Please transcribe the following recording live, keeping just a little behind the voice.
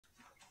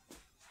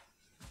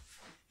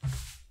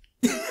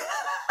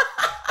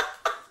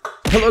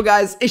Hello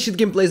guys, XeSS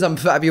Gameplays, I'm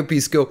Fabio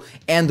Pisco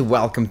and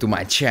welcome to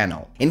my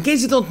channel. In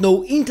case you don't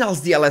know,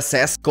 Intel's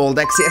DLSS, called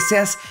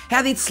XeSS,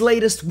 had its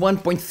latest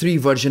 1.3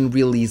 version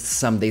released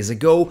some days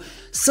ago,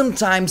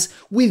 sometimes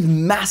with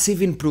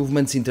massive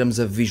improvements in terms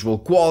of visual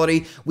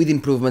quality, with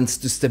improvements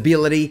to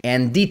stability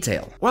and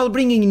detail, while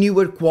bringing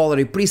newer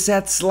quality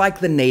presets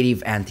like the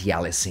native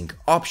anti-aliasing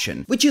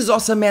option, which is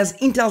awesome as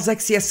Intel's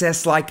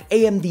XeSS, like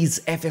AMD's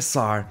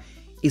FSR,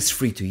 is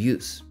free to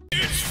use.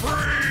 It's free!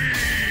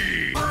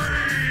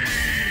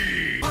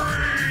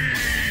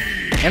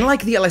 And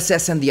like the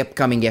DLSS and the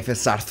upcoming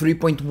FSR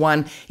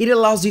 3.1, it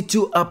allows you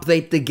to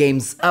update the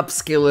game's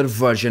upscaler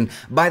version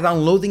by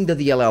downloading the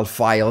DLL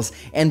files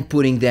and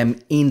putting them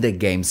in the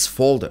game's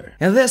folder.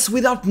 And this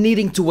without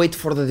needing to wait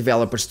for the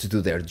developers to do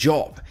their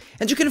job.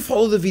 And you can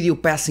follow the video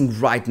passing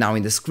right now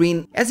in the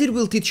screen, as it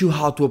will teach you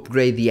how to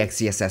upgrade the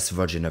XeSS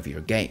version of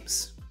your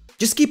games.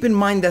 Just keep in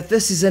mind that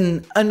this is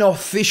an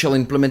unofficial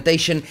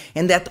implementation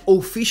and that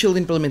official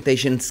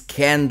implementations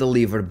can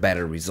deliver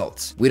better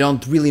results. We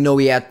don't really know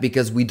yet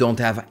because we don't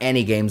have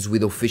any games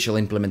with official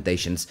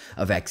implementations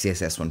of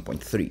XeSS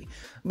 1.3,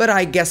 but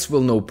I guess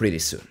we'll know pretty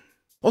soon.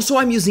 Also,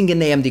 I'm using an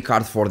AMD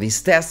card for these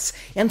tests,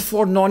 and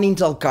for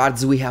non-Intel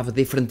cards we have a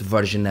different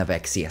version of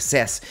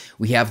XeSS.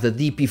 We have the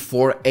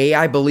DP4A,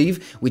 I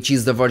believe, which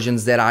is the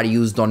versions that are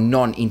used on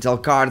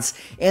non-Intel cards,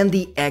 and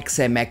the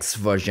XMX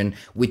version,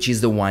 which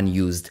is the one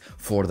used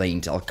for the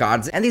Intel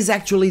cards, and is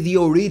actually the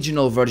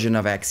original version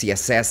of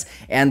XeSS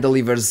and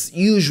delivers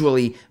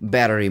usually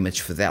better image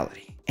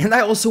fidelity. And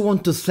I also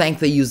want to thank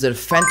the user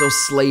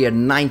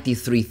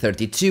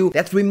PhantoSlayer9332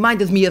 that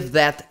reminded me of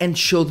that and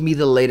showed me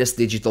the latest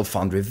Digital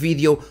Foundry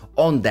video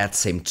on that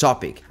same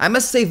topic. I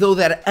must say though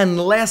that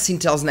unless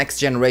Intel's next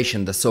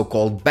generation, the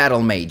so-called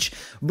Battle Mage,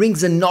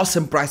 brings an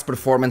awesome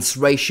price-performance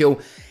ratio,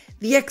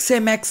 the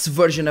XMX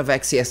version of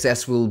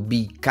XeSS will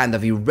be kind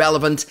of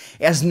irrelevant,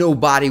 as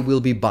nobody will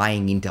be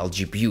buying Intel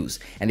GPUs.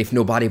 And if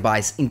nobody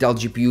buys Intel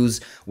GPUs,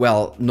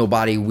 well,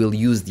 nobody will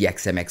use the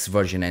XMX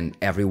version and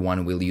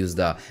everyone will use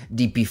the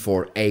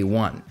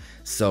DP4A1.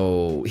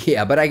 So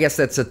yeah, but I guess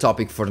that's a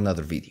topic for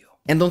another video.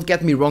 And don't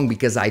get me wrong,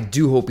 because I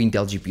do hope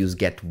Intel GPUs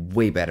get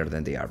way better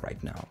than they are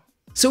right now.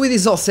 So with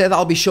this all said,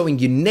 I'll be showing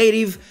you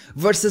native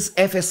versus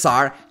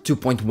FSR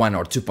 2.1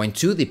 or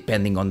 2.2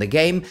 depending on the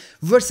game,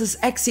 versus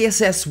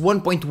XeSS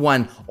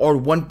 1.1 or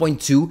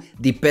 1.2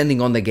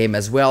 depending on the game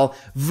as well,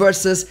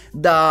 versus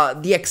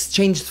the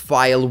exchanged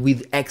file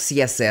with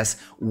XeSS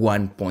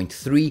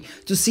 1.3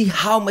 to see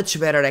how much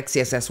better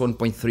XeSS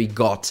 1.3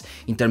 got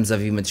in terms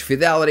of image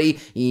fidelity,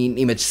 in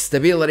image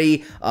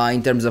stability,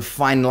 in terms of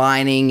fine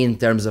lining, in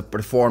terms of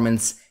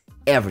performance,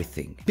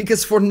 everything.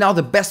 Because for now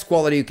the best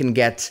quality you can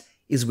get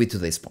is with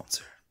today's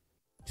sponsor.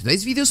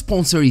 Today's video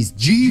sponsor is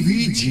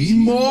GVG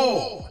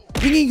Mall,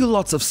 bringing you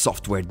lots of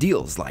software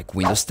deals like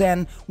Windows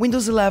 10,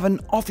 Windows 11,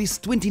 Office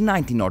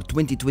 2019 or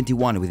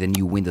 2021 with a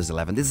new Windows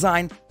 11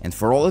 design, and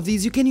for all of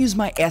these you can use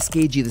my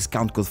SKG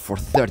discount code for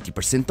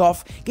 30%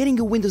 off, getting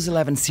a Windows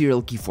 11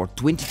 serial key for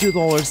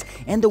 $22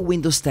 and a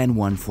Windows 10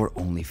 one for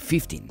only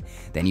 $15.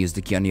 Then use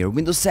the key on your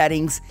Windows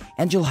settings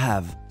and you'll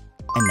have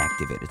an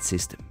activated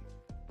system.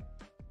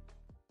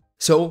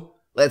 So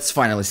let's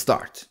finally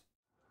start.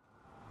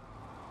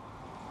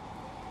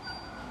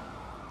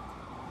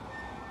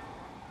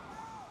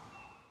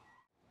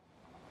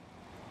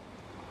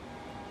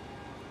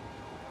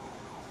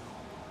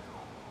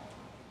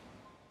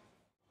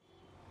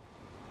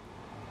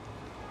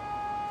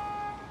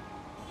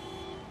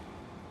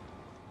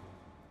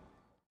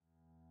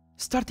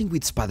 Starting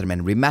with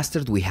Spider-Man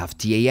Remastered, we have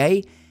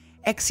TAA,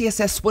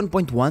 XeSS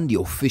 1.1, the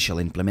official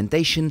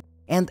implementation,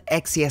 and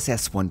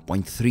XeSS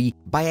 1.3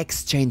 by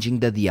exchanging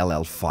the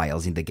DLL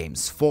files in the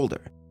game's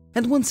folder.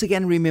 And once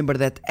again, remember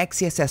that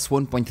XeSS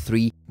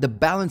 1.3, the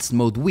balanced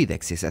mode with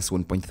XeSS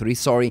 1.3,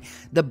 sorry,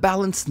 the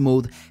balanced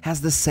mode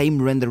has the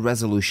same render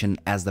resolution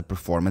as the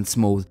performance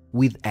mode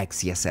with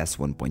XeSS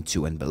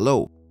 1.2 and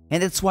below.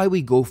 And that's why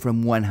we go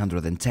from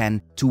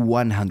 110 to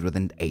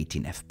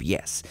 118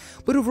 FPS.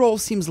 But overall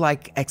seems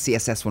like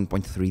XeSS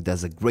 1.3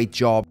 does a great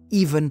job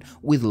even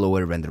with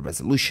lower render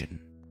resolution.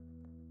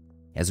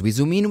 As we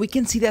zoom in, we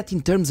can see that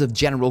in terms of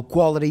general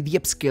quality, the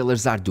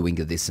upscalers are doing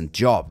a decent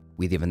job,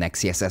 with even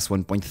XeSS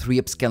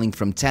 1.3 upscaling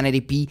from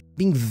 1080p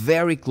being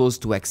very close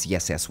to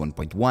XeSS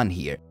 1.1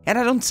 here. And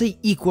I don't say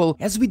equal,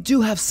 as we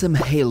do have some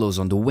halos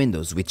on the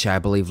windows, which I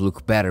believe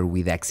look better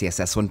with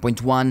XeSS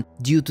 1.1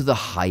 due to the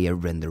higher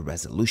render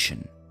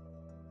resolution.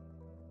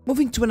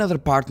 Moving to another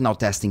part, now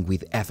testing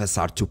with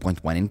FSR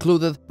 2.1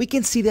 included, we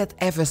can see that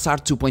FSR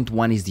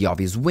 2.1 is the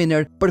obvious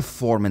winner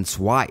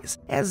performance-wise,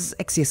 as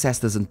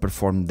XeSS doesn't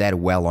perform that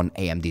well on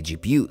AMD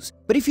GPUs.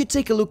 But if you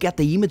take a look at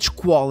the image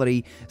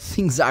quality,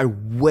 things are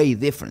way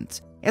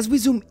different. As we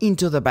zoom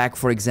into the back,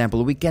 for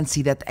example, we can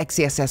see that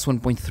XeSS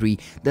 1.3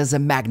 does a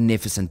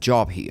magnificent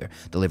job here,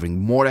 delivering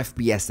more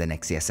FPS than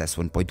XeSS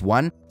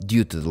 1.1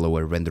 due to the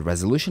lower render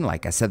resolution,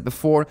 like I said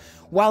before,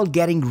 while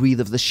getting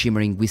rid of the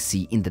shimmering we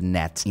see in the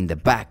net in the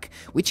back,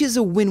 which is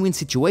a win-win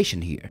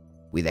situation here.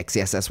 with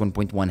XeSS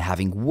 1.1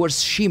 having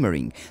worse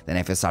shimmering than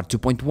FSR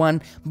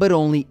 2.1, but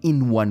only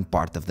in one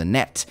part of the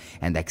net,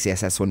 and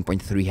XeSS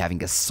 1.3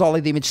 having a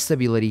solid image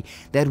stability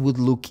that would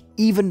look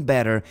even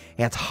better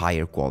at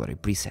higher quality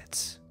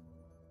presets.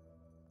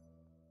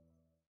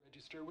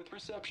 Register with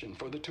reception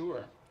for the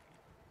tour.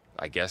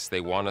 I guess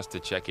they want us to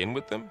check in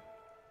with them?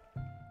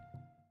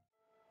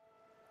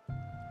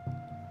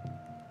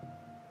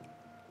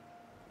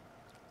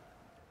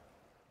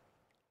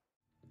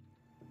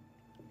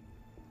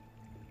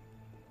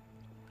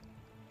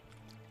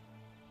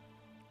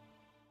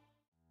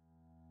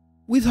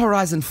 With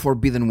Horizon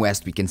Forbidden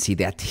West, we can see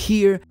that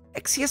here,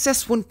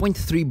 XeSS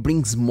 1.3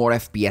 brings more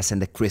FPS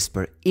and a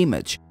crisper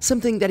image,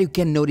 something that you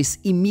can notice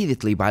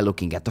immediately by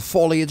looking at the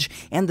foliage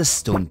and the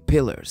stone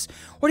pillars,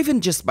 or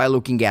even just by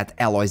looking at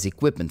Aloy's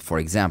equipment, for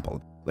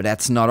example. But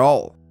that's not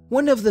all.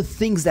 One of the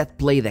things that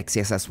played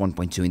XeSS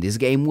 1.2 in this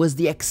game was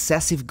the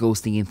excessive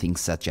ghosting in things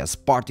such as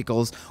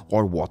particles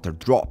or water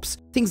drops,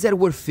 things that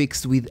were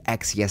fixed with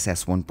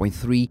XeSS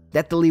 1.3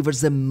 that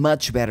delivers a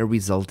much better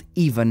result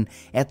even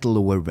at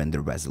lower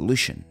render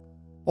resolution.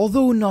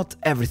 Although not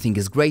everything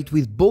is great,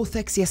 with both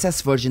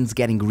XeSS versions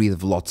getting rid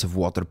of lots of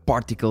water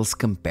particles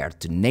compared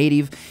to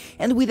native,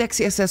 and with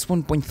XeSS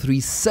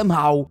 1.3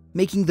 somehow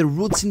making the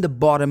roots in the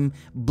bottom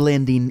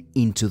blend in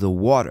into the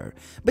water,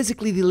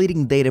 basically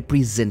deleting data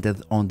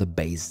presented on the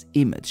base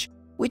image,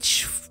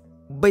 which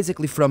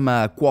basically from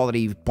a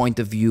quality point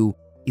of view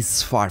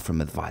is far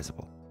from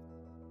advisable.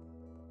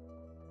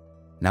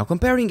 Now,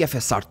 comparing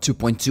FSR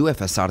 2.2,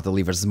 FSR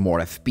delivers more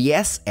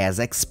FPS as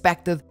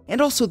expected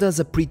and also does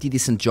a pretty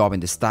decent job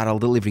in this title,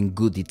 delivering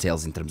good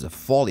details in terms of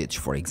foliage,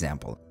 for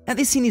example. And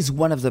this scene is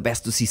one of the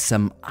best to see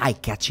some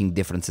eye-catching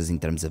differences in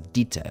terms of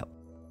detail.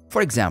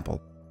 For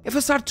example,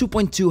 FSR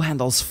 2.2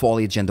 handles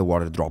foliage and the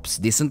water drops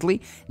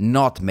decently,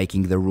 not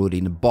making the root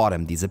in the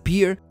bottom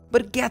disappear,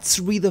 but gets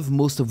rid of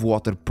most of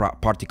water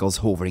particles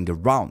hovering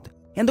around,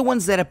 and the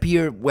ones that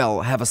appear,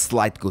 well, have a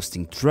slight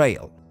ghosting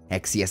trail.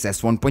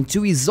 XeSS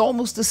 1.2 is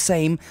almost the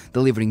same,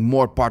 delivering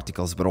more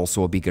particles but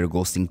also a bigger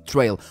ghosting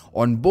trail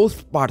on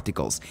both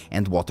particles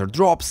and water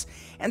drops,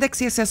 and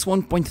XeSS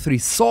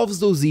 1.3 solves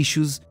those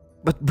issues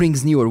but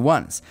brings newer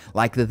ones,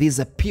 like the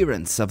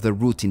disappearance of the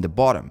root in the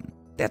bottom,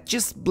 that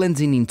just blends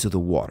in into the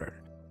water.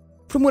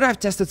 From what I've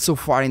tested so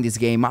far in this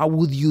game, I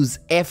would use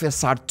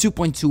FSR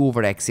 2.2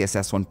 over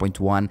XeSS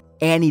 1.1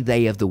 any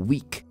day of the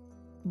week.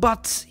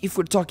 But if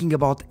we're talking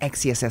about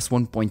XeSS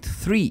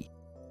 1.3,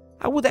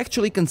 I would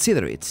actually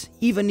consider it,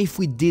 even if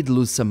we did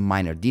lose some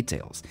minor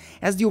details,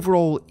 as the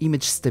overall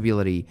image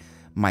stability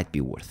might be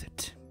worth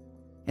it.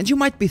 And you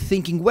might be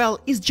thinking, well,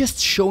 is just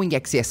showing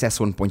XeSS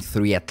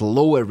 1.3 at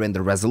lower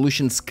render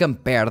resolutions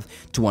compared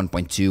to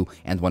 1.2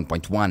 and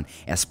 1.1,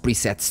 as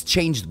presets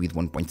changed with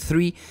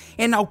 1.3,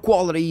 and now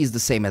quality is the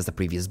same as the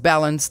previous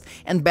balanced,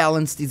 and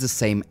balanced is the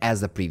same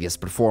as the previous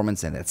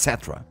performance, and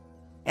etc.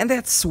 And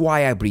that's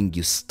why I bring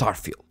you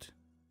Starfield.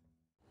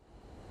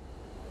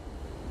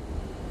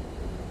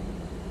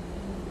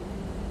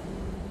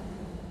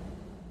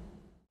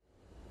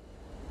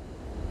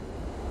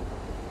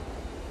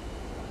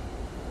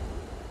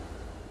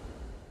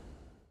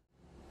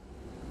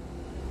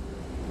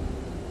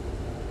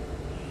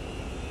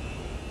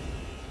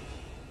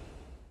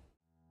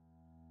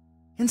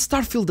 And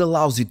Starfield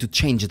allows you to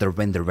change the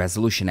render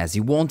resolution as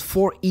you want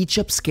for each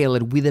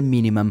upscaler with a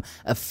minimum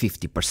of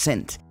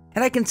 50%.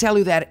 And I can tell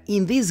you that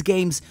in these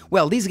games,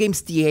 well, this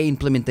game's TAA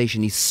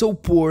implementation is so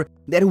poor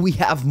that we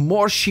have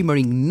more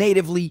shimmering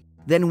natively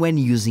than when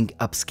using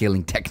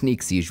upscaling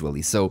techniques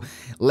usually, so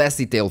less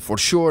detail for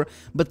sure,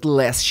 but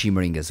less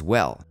shimmering as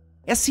well.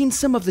 As seen,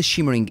 some of the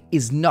shimmering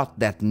is not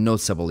that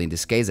noticeable in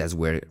this case as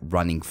we're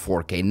running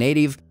 4K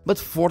native, but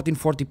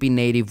 1440p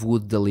native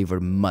would deliver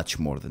much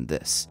more than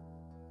this.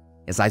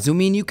 As I zoom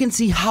in, you can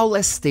see how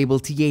less stable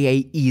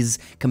TAA is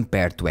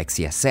compared to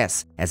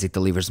XeSS, as it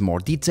delivers more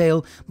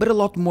detail, but a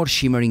lot more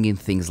shimmering in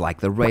things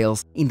like the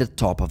rails in the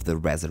top of the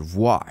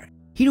reservoir.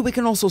 Here we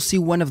can also see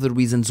one of the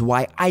reasons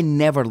why I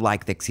never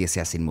liked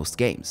XeSS in most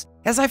games,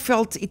 as I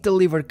felt it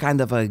delivered kind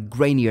of a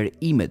grainier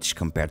image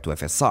compared to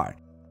FSR,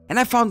 and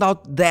I found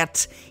out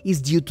that is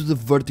due to the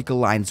vertical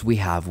lines we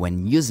have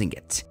when using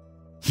it.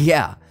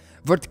 Yeah,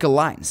 vertical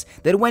lines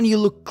that when you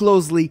look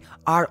closely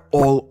are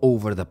all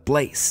over the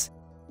place.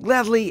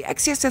 Gladly,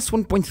 XeSS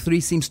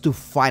 1.3 seems to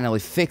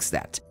finally fix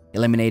that,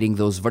 eliminating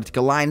those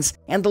vertical lines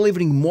and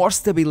delivering more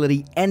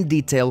stability and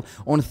detail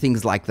on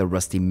things like the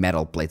rusty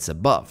metal plates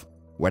above,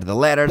 where the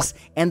letters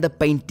and the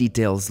paint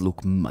details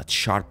look much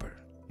sharper.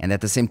 And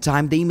at the same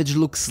time, the image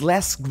looks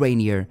less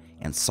grainier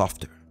and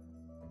softer.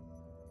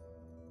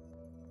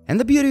 And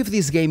the beauty of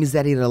this game is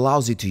that it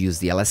allows you to use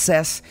the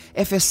LSS,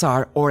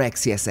 FSR or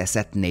XeSS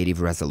at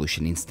native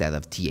resolution instead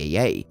of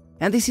TAA,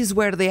 and this is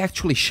where they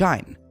actually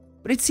shine.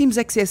 But it seems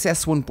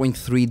XeSS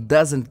 1.3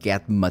 doesn't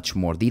get much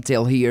more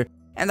detail here,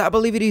 and I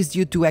believe it is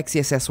due to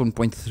XeSS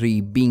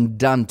 1.3 being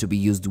done to be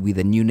used with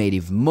a new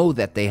native mode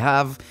that they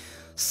have,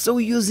 so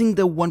using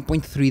the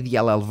 1.3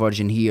 DLL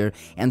version here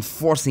and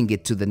forcing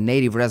it to the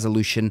native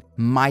resolution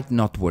might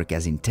not work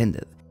as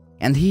intended,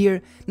 And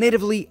here,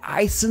 natively,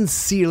 I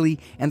sincerely,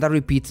 and I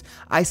repeat,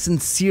 I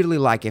sincerely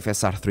like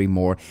FSR3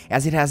 more,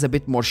 as it has a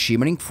bit more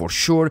shimmering for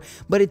sure,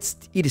 but it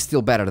is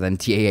still better than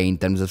TAA in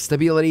terms of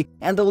stability,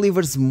 and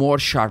delivers more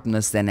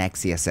sharpness than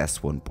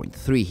XeSS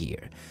 1.3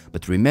 here.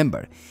 But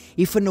remember,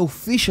 if an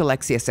official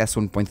XeSS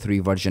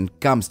 1.3 version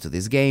comes to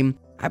this game,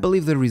 I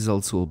believe the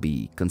results will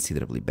be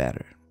considerably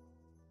better.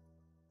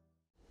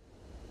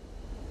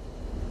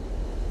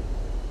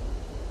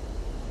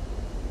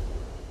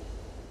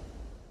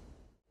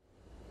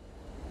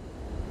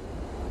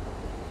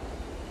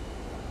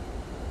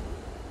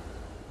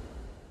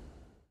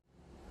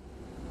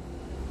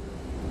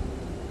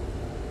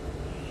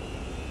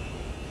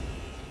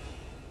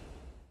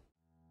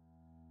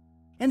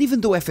 And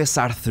even though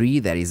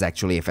FSR3, that is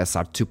actually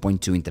FSR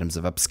 2.2 in terms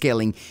of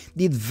upscaling,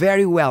 did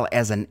very well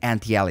as an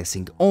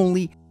anti-aliasing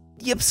only,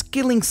 the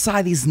upscaling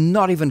side is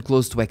not even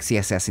close to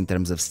XeSS in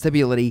terms of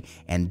stability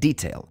and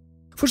detail.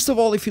 First of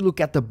all, if you look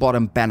at the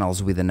bottom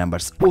panels with the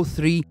numbers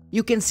 03,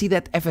 you can see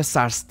that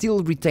FSR still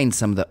retains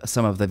some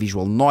of the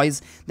visual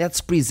noise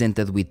that's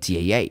presented with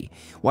TAA,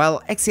 while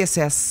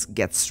XeSS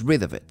gets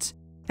rid of it.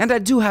 And I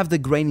do have the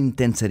grain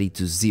intensity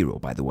to 0,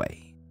 by the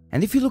way.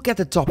 And if you look at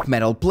the top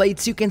metal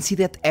plates, you can see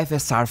that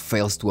FSR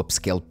fails to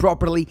upscale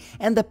properly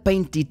and the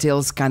paint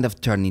details kind of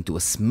turn into a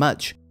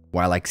smudge,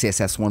 while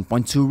XeSS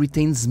 1.2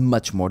 retains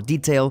much more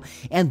detail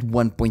and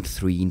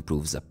 1.3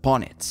 improves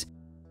upon it.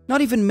 Not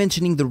even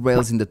mentioning the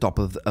rails in the top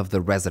of the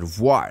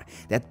reservoir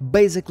that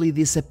basically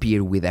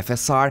disappear with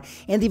FSR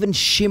and even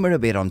shimmer a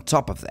bit on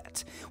top of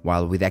that,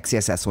 while with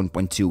XeSS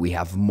 1.2 we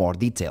have more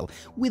detail,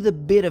 with a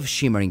bit of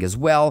shimmering as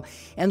well,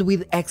 and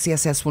with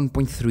XeSS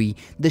 1.3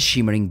 the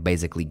shimmering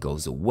basically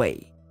goes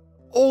away.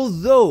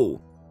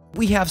 Although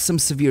we have some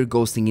severe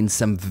ghosting in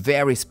some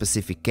very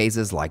specific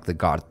cases like the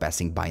guard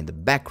passing by in the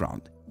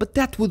background, but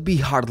that would be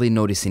hardly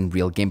noticed in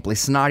real gameplay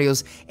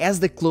scenarios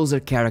as the closer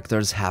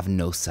characters have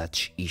no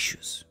such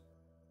issues.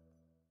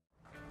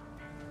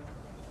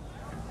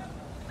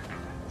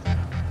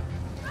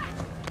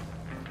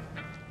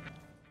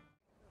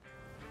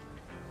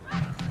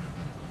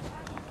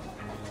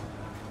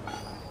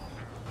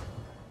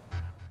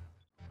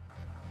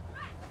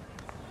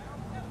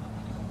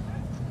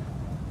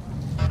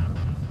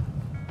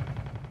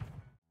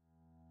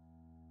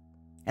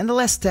 And the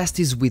last test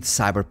is with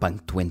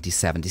Cyberpunk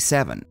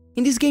 2077.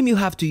 In this game you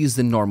have to use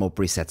the normal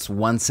presets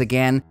once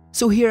again,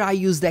 so here I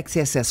used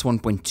XeSS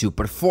 1.2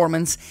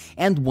 Performance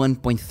and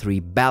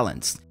 1.3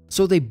 Balanced,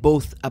 so they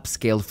both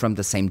upscaled from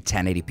the same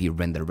 1080p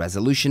render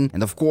resolution,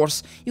 and of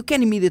course you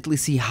can immediately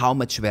see how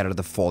much better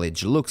the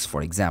foliage looks,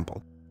 for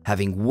example,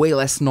 having way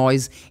less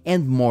noise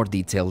and more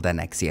detail than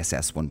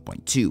XeSS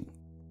 1.2.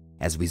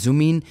 As we zoom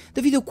in,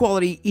 the video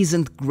quality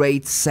isn't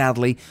great,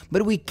 sadly,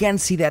 but we can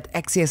see that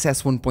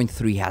XeSS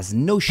 1.3 has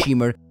no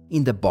shimmer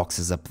in the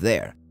boxes up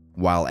there,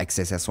 while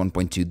XeSS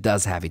 1.2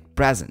 does have it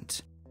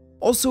present.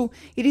 Also,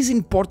 it is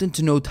important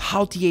to note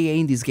how TAA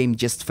in this game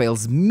just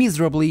fails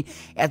miserably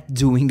at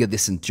doing a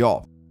decent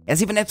job,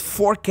 as even at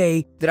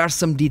 4K there are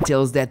some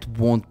details that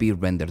won't be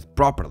rendered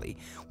properly,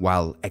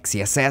 while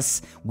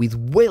XeSS, with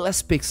way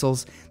less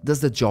pixels,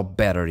 does the job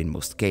better in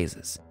most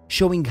cases,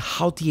 showing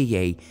how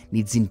TAA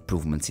needs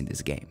improvements in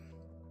this game.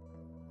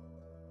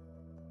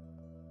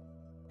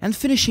 And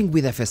finishing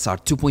with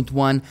FSR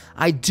 2.1,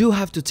 I do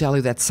have to tell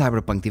you that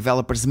Cyberpunk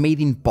developers made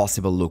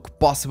impossible look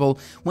possible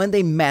when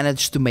they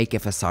managed to make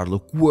FSR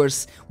look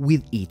worse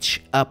with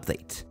each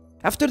update.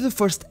 After the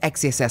first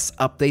XeSS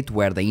update,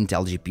 where the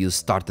Intel GPUs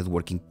started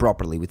working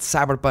properly with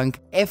Cyberpunk,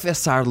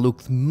 FSR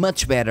looked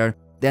much better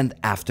than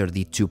after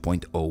the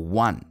 2.0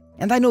 one.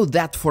 And I know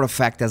that for a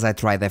fact as I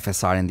tried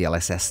FSR and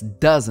DLSS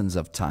dozens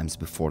of times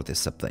before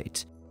this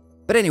update.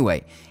 But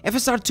anyway,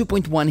 FSR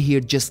 2.1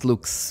 here just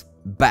looks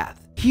bad.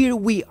 Here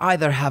we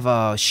either have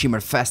a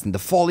shimmer fest in the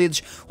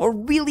foliage or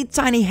really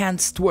tiny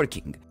hands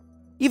twerking.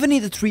 Even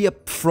in the tree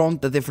up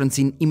front, the difference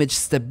in image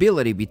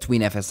stability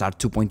between FSR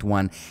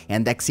 2.1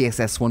 and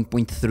XeSS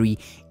 1.3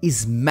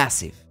 is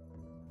massive.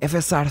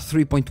 FSR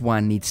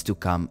 3.1 needs to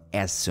come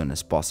as soon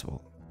as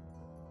possible.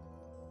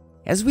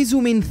 As we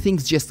zoom in,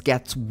 things just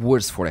get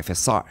worse for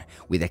FSR,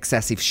 with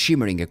excessive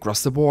shimmering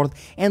across the board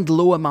and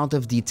low amount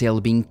of detail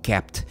being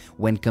kept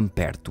when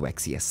compared to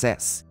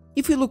XeSS.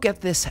 If we look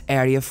at this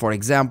area, for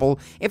example,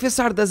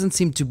 FSR doesn't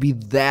seem to be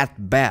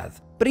that bad,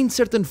 but in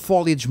certain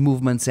foliage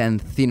movements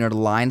and thinner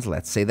lines,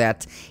 let's say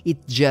that,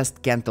 it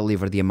just can't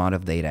deliver the amount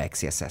of data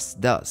XeSS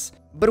does.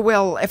 But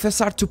well,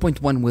 FSR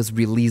 2.1 was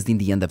released in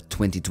the end of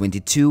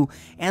 2022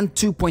 and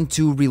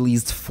 2.2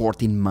 released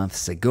 14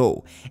 months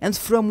ago, and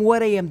from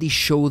what AMD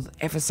showed,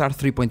 FSR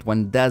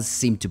 3.1 does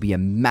seem to be a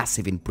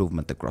massive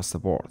improvement across the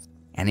board.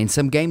 And in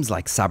some games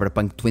like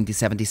Cyberpunk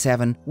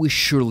 2077, we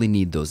surely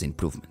need those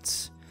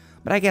improvements.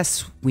 But I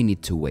guess we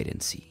need to wait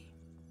and see.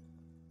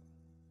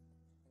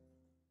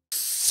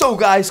 So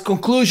guys,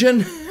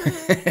 conclusion,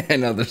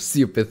 Another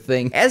stupid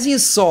thing. As you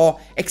saw,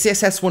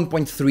 XeSS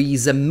 1.3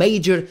 is a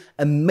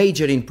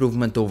major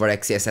improvement over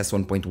XeSS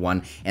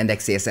 1.1 and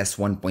XeSS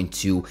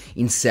 1.2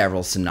 in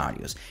several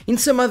scenarios. In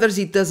some others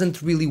it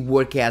doesn't really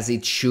work as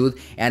it should,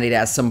 and it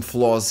has some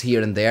flaws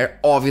here and there,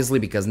 obviously,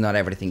 because not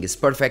everything is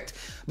perfect,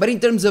 but in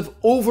terms of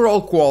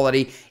overall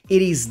quality,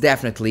 it is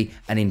definitely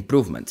an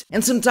improvement.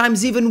 And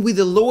sometimes even with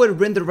a lower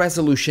render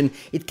resolution,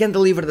 it can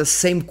deliver the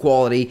same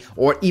quality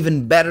or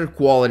even better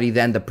quality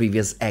than the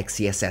previous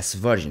XeSS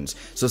versions.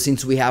 So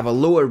since we have a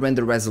lower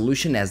render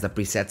resolution as the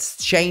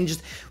presets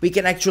changed, we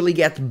can actually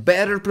get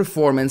better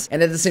performance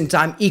and at the same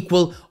time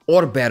equal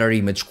or better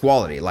image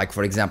quality, like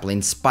for example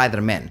in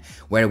Spider-Man,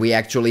 where we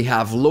actually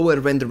have lower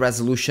render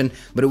resolution,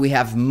 but we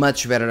have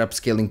much better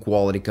upscaling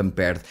quality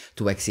compared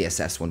to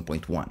XeSS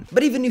 1.1.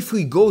 But even if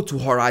we go to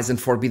Horizon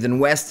Forbidden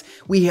West,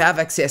 we have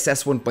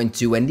XeSS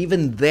 1.2, and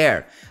even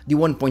there, the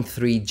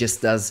 1.3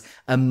 just does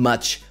a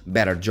much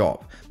better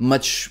job.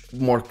 Much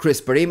more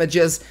crisper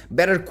images,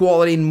 better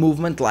quality in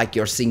movement, like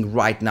you're seeing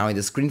right now in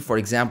the screen, for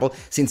example,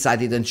 since I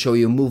didn't show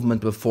you movement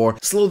before,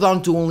 slow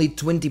down to only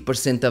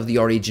 20% of the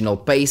original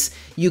pace.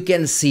 You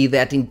can see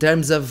that in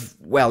terms of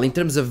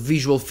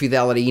visual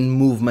fidelity in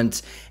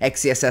movement,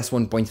 XeSS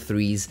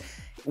 1.3's,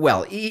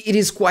 well, it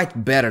is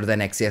quite better than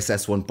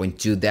XeSS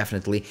 1.2,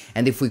 definitely,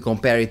 and if we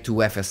compare it to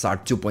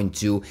FSR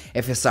 2.2,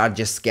 FSR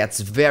just gets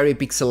very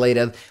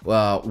pixelated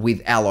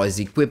with Alloy's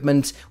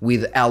equipment,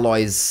 with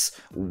Alloy's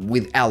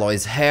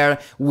hair,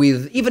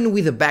 even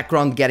with the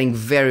background getting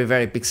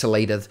very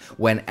pixelated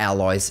when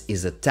Alloys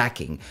is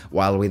attacking,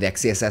 while with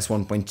XeSS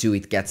 1.2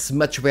 it gets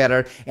much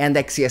better, and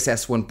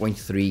XeSS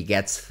 1.3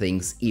 gets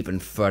things even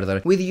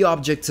further, with the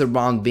objects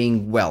around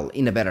being, well,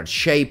 in a better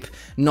shape,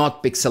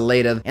 not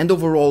pixelated, and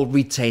overall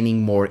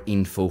retaining more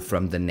info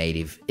from the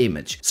native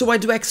image. So I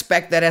do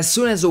expect that as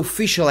soon as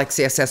official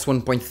XeSS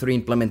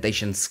 1.3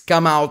 implementations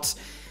come out,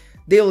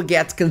 they'll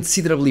get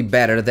considerably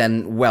better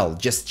than, well,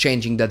 just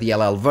changing the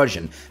DLL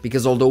version,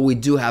 because although we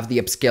do have the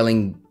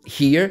upscaling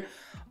here,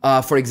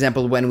 for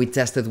example, when we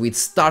tested with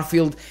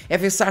Starfield,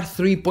 FSR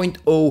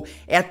 3.0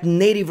 at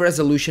native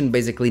resolution,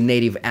 basically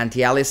native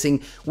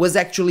anti-aliasing, was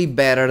actually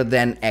better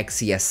than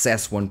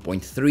XeSS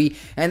 1.3,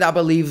 and I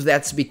believe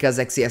that's because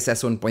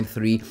XeSS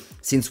 1.3,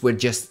 since we're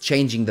just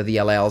changing the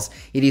DLLs,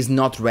 it is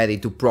not ready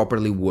to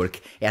properly work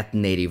at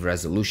native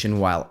resolution,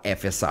 while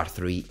FSR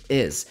 3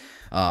 is.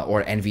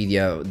 Or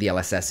NVIDIA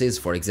DLSS is,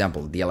 for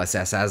example.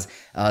 DLSS has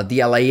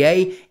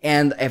DLAA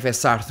and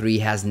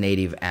FSR3 has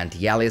native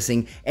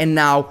anti-aliasing, and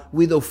now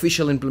with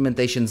official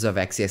implementations of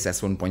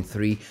XeSS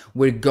 1.3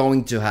 we're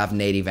going to have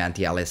native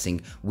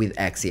anti-aliasing with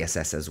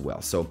XeSS as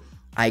well. So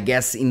I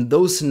guess in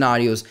those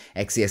scenarios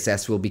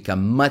XeSS will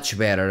become much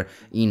better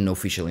in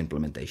official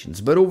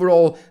implementations, but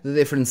overall the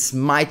difference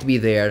might be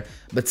there,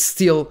 but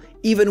still,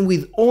 even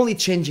with only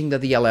changing the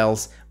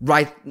DLLs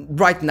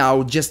right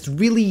now, just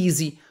really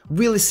easy,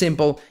 really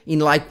simple, in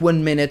like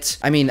 1 minute.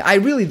 I mean, I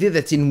really did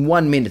it in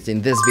 1 minute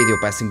in this video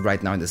passing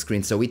right now on the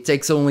screen, so it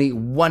takes only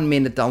 1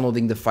 minute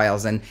downloading the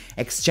files and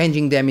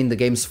exchanging them in the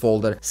games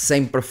folder,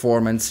 same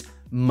performance,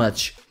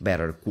 much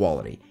better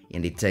quality,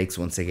 and it takes,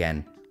 once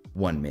again,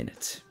 1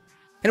 minute.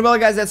 And well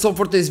guys, that's all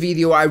for this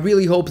video. I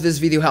really hope this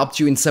video helped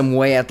you in some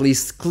way, at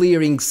least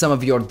clearing some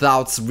of your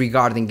doubts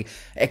regarding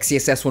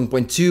XeSS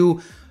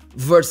 1.2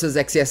 versus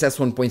XeSS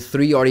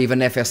 1.3, or even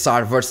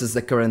FSR versus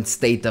the current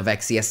state of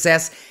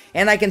XeSS.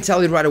 And I can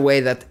tell you right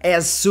away that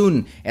as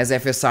soon as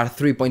FSR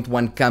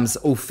 3.1 comes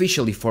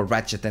officially for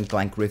Ratchet &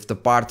 Clank Rift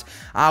Apart,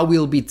 I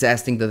will be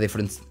testing the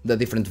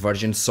different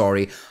versions,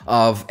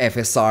 of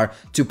FSR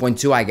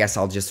 2.2. I guess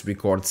I'll just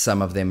record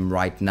some of them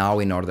right now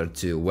in order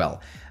to,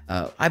 well,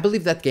 I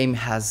believe that game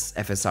has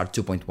FSR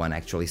 2.1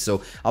 actually,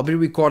 so I'll be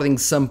recording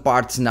some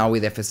parts now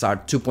with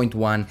FSR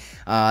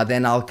 2.1,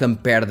 then I'll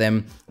compare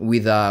them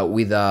with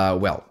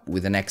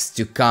the next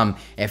to come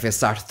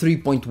FSR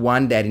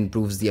 3.1 that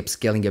improves the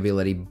upscaling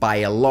ability by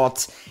a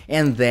lot,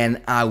 and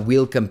then I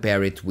will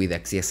compare it with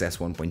XeSS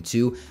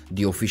 1.2,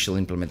 the official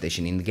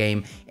implementation in the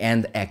game,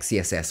 and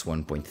XeSS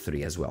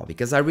 1.3 as well,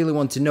 because I really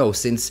want to know,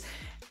 since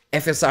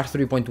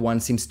FSR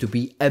 3.1 seems to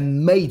be a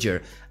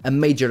major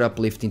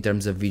uplift in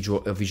terms of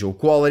visual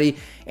quality,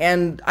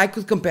 and I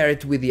could compare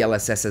it with the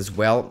LSS as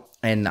well,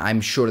 and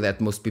I'm sure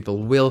that most people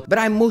will, but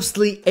I'm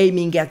mostly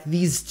aiming at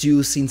these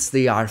two since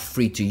they are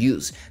free to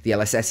use. The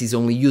LSS is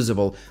only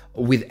usable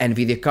with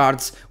NVIDIA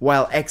cards,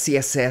 while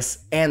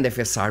XeSS and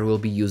FSR will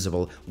be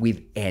usable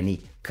with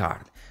any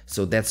card.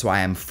 So that's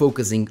why I'm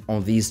focusing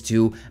on these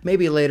two,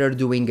 maybe later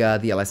doing the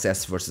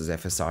LSS versus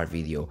FSR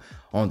video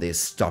on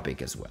this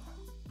topic as well,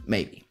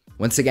 maybe.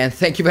 Once again,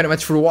 thank you very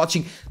much for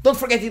watching. Don't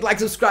forget to like,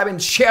 subscribe, and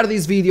share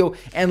this video,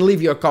 and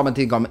leave your comment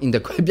in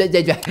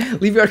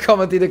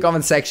the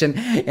comment section,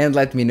 and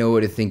let me know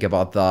what you think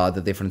about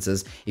the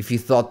differences. If you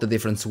thought the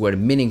differences were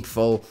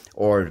meaningful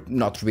or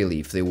not really,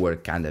 if they were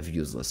kind of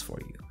useless for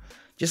you.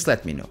 Just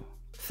let me know.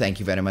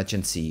 Thank you very much,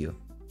 and see you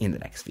in the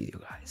next video,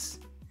 guys.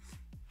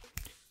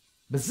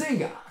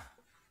 Bazinga!